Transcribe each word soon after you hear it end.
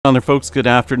On there, folks, good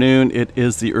afternoon. It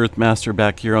is the Earthmaster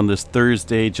back here on this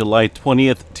Thursday, July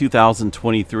 20th,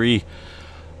 2023.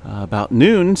 About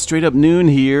noon, straight up noon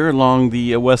here along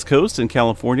the west coast in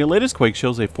California. Latest quake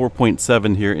shows a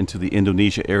 4.7 here into the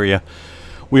Indonesia area.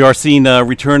 We are seeing a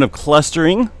return of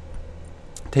clustering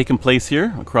taking place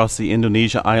here across the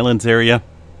Indonesia Islands area.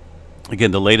 Again,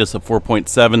 the latest of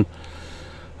 4.7.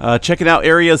 Checking out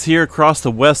areas here across the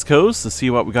west coast to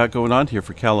see what we got going on here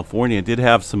for California. It did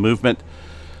have some movement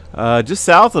just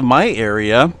south of my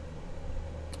area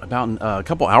about a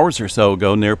couple hours or so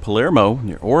ago near Palermo,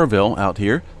 near Oroville out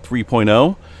here,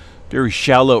 3.0. Very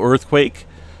shallow earthquake.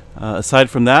 Aside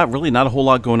from that, really not a whole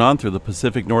lot going on through the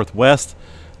Pacific Northwest.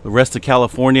 The rest of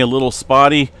California, a little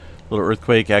spotty, little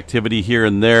earthquake activity here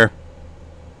and there.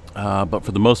 But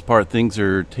for the most part, things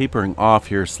are tapering off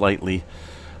here slightly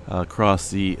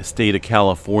across the state of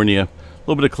California. A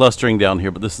little bit of clustering down here,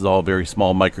 but this is all very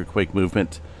small microquake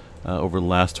movement over the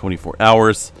last 24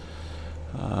 hours.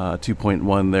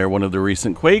 2.1 there, one of the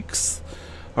recent quakes.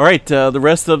 All right, the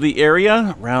rest of the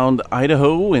area around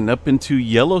Idaho and up into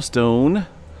Yellowstone,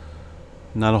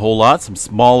 not a whole lot. Some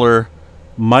smaller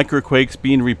microquakes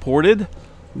being reported.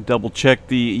 Double check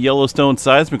the Yellowstone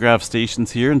seismograph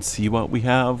stations here and see what we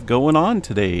have going on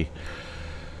today.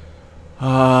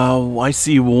 I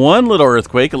see one little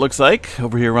earthquake, it looks like,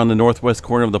 over here around the northwest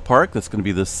corner of the park. That's going to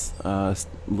be this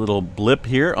little blip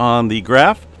here on the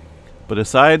graph. But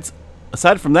aside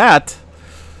from that,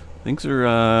 things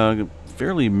are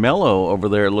fairly mellow over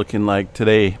there looking like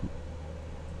today.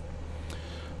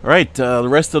 All right, the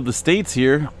rest of the states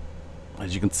here,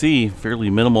 as you can see,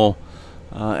 fairly minimal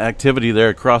activity there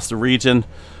across the region.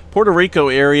 Puerto Rico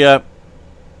area.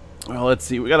 Well, let's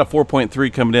see. We got a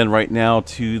 4.3 coming in right now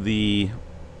to the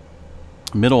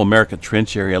Middle America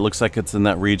Trench area. It looks like it's in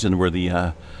that region where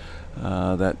the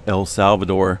that El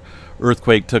Salvador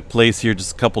earthquake took place here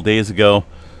just a couple days ago.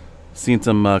 Seen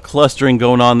some clustering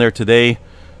going on there today.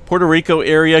 Puerto Rico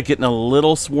area getting a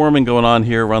little swarming going on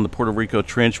here around the Puerto Rico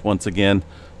Trench once again.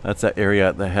 That's that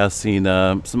area that has seen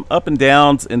some up and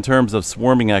downs in terms of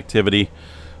swarming activity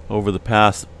over the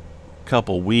past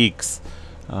couple weeks.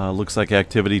 Looks like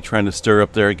activity trying to stir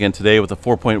up there again today with a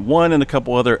 4.1 and a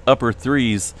couple other upper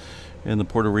threes in the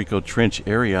Puerto Rico Trench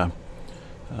area.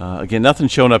 Again, nothing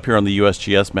shown up here on the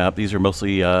USGS map. These are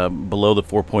mostly below the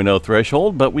 4.0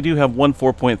 threshold, but we do have one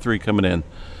 4.3 coming in.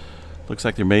 Looks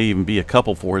like there may even be a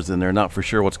couple 4s in there. Not for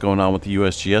sure what's going on with the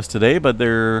USGS today, but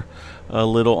they're a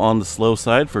little on the slow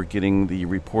side for getting the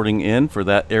reporting in for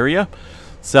that area.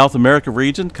 South America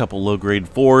region, couple low-grade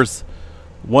 4s.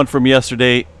 One from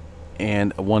yesterday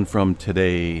and one from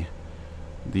today.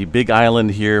 The Big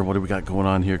Island here, what do we got going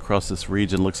on here across this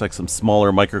region? Looks like some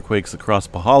smaller microquakes across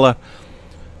Pahala.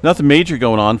 Nothing major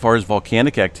going on as far as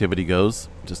volcanic activity goes.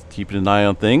 Just keeping an eye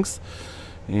on things.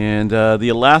 And the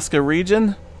Alaska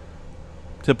region,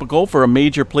 typical for a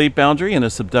major plate boundary and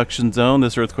a subduction zone.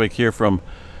 This earthquake here from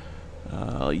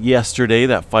yesterday,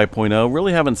 that 5.0.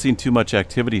 Really haven't seen too much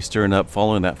activity stirring up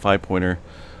following that 5-pointer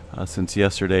since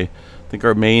yesterday. I think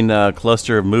our main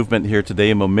cluster of movement here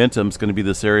today, momentum, is going to be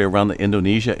this area around the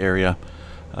Indonesia area.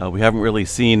 We haven't really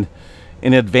seen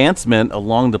an advancement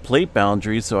along the plate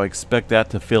boundaries, so I expect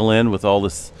that to fill in with all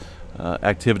this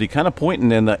activity kind of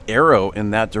pointing in the arrow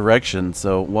in that direction.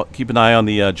 So keep an eye on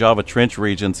the Java Trench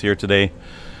regions here today.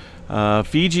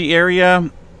 Fiji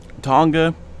area,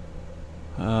 Tonga.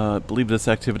 I believe this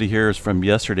activity here is from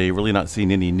yesterday. Really not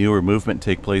seeing any newer movement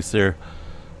take place there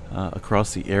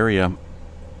across the area.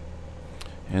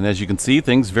 And as you can see,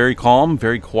 things very calm,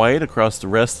 very quiet across the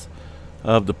rest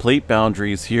of the plate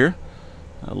boundaries here.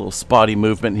 A little spotty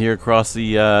movement here across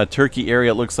the Turkey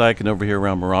area, it looks like, and over here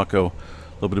around Morocco.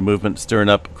 A little bit of movement stirring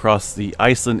up across the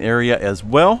Iceland area as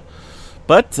well.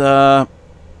 But I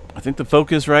think the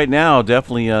focus right now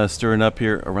definitely stirring up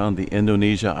here around the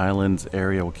Indonesia Islands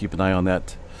area. We'll keep an eye on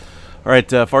that. All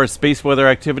right, as far as space weather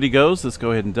activity goes, let's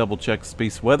go ahead and double check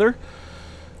space weather.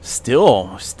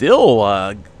 Still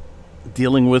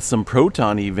dealing with some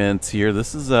proton events here.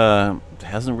 This is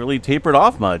hasn't really tapered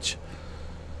off much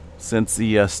since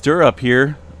the stir up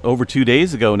here over 2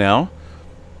 days ago now.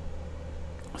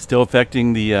 Still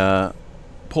affecting the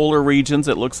polar regions,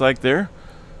 it looks like there.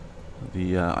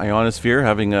 The ionosphere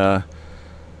having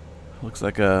looks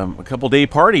like a couple day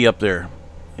party up there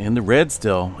in the red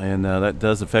still, and that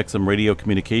does affect some radio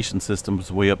communication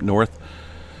systems way up north.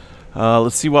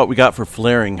 Let's see what we got for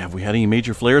flaring. Have we had any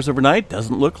major flares overnight?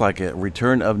 Doesn't look like it.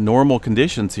 Return of normal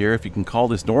conditions here, if you can call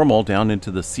this normal, down into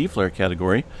the C flare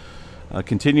category.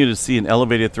 Continue to see an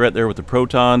elevated threat there with the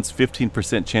protons,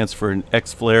 15% chance for an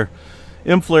X flare.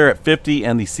 M flare at 50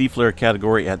 and the C flare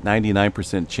category at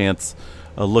 99% chance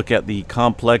a look at the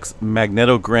complex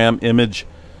magnetogram image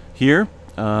here.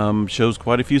 Shows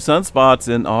quite a few sunspots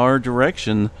in our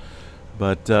direction,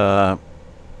 but none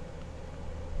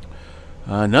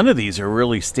of these are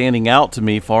really standing out to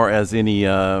me far as any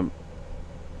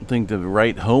thing to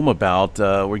write home about.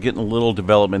 We're getting a little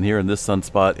development here in this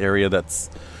sunspot area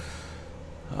that's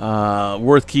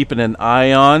worth keeping an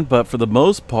eye on, but for the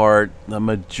most part, the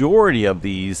majority of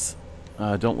these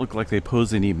don't look like they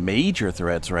pose any major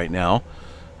threats right now.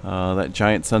 That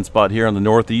giant sunspot here on the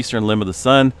northeastern limb of the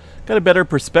sun, got a better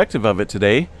perspective of it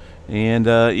today, and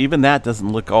even that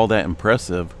doesn't look all that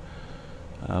impressive.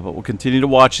 But we'll continue to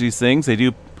watch these things. They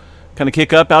do kind of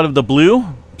kick up out of the blue,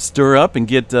 stir up, and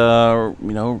get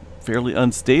fairly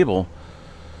unstable.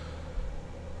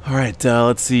 All right,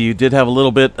 let's see. You did have a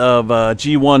little bit of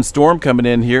G1 storm coming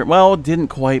in here. Well, it didn't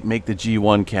quite make the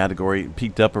G1 category. It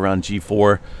peaked up around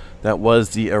G4. That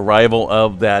was the arrival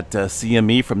of that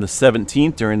CME from the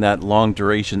 17th during that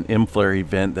long-duration M-flare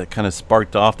event that kind of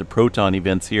sparked off the proton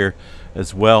events here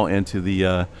as well into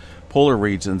the polar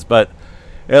regions. But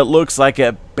it looks like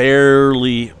it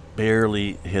barely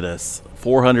hit us.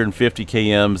 450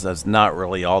 kms, that's not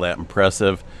really all that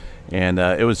impressive. And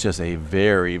it was just a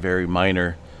very, very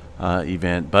minor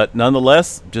event. But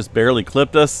nonetheless, just barely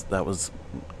clipped us. That was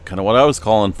kind of what I was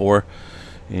calling for.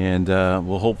 And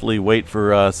we'll hopefully wait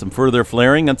for some further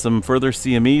flaring and some further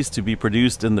CMEs to be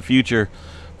produced in the future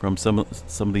from some of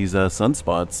these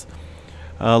sunspots.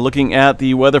 Looking at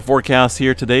the weather forecast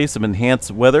here today, some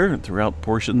enhanced weather throughout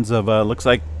portions of, looks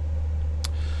like,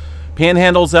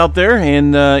 panhandles out there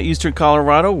in eastern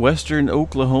Colorado, western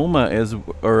Oklahoma,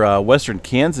 western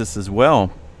Kansas as well.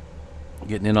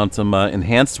 Getting in on some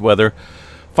enhanced weather.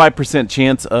 5%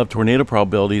 chance of tornado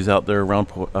probabilities out there around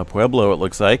Pueblo, it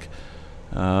looks like.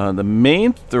 The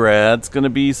main threat's going to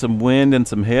be some wind and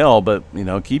some hail, but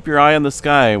keep your eye on the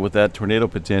sky with that tornado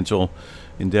potential,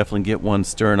 and definitely get one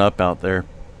stirring up out there.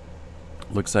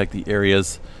 Looks like the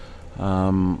areas,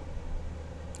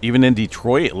 even in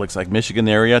Detroit, it looks like Michigan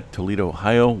area, Toledo,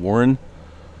 Ohio, Warren.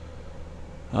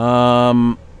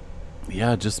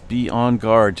 Yeah, just be on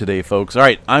guard today, folks. All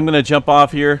right, I'm going to jump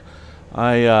off here.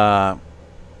 I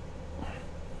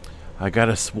got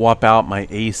to swap out my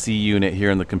AC unit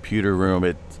here in the computer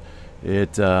room.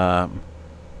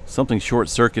 Something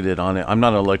short-circuited on it. I'm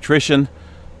not an electrician,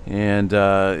 and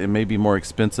it may be more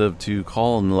expensive to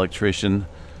call an electrician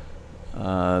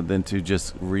than to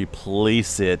just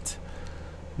replace it.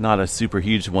 Not a super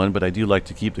huge one, but I do like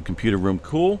to keep the computer room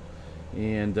cool.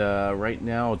 And right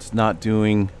now it's not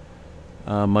doing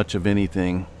much of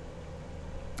anything.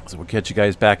 So we'll catch you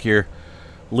guys back here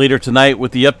later tonight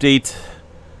with the update.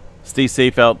 Stay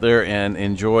safe out there and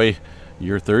enjoy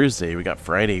your Thursday. We got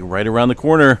Friday right around the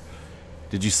corner.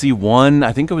 Did you see one?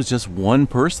 I think it was just one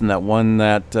person that won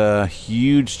that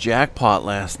huge jackpot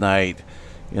last night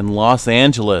in Los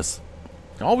Angeles.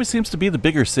 It always seems to be the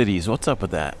bigger cities. What's up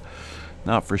with that?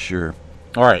 Not for sure.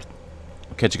 All right.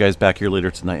 I'll catch you guys back here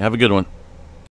later tonight. Have a good one.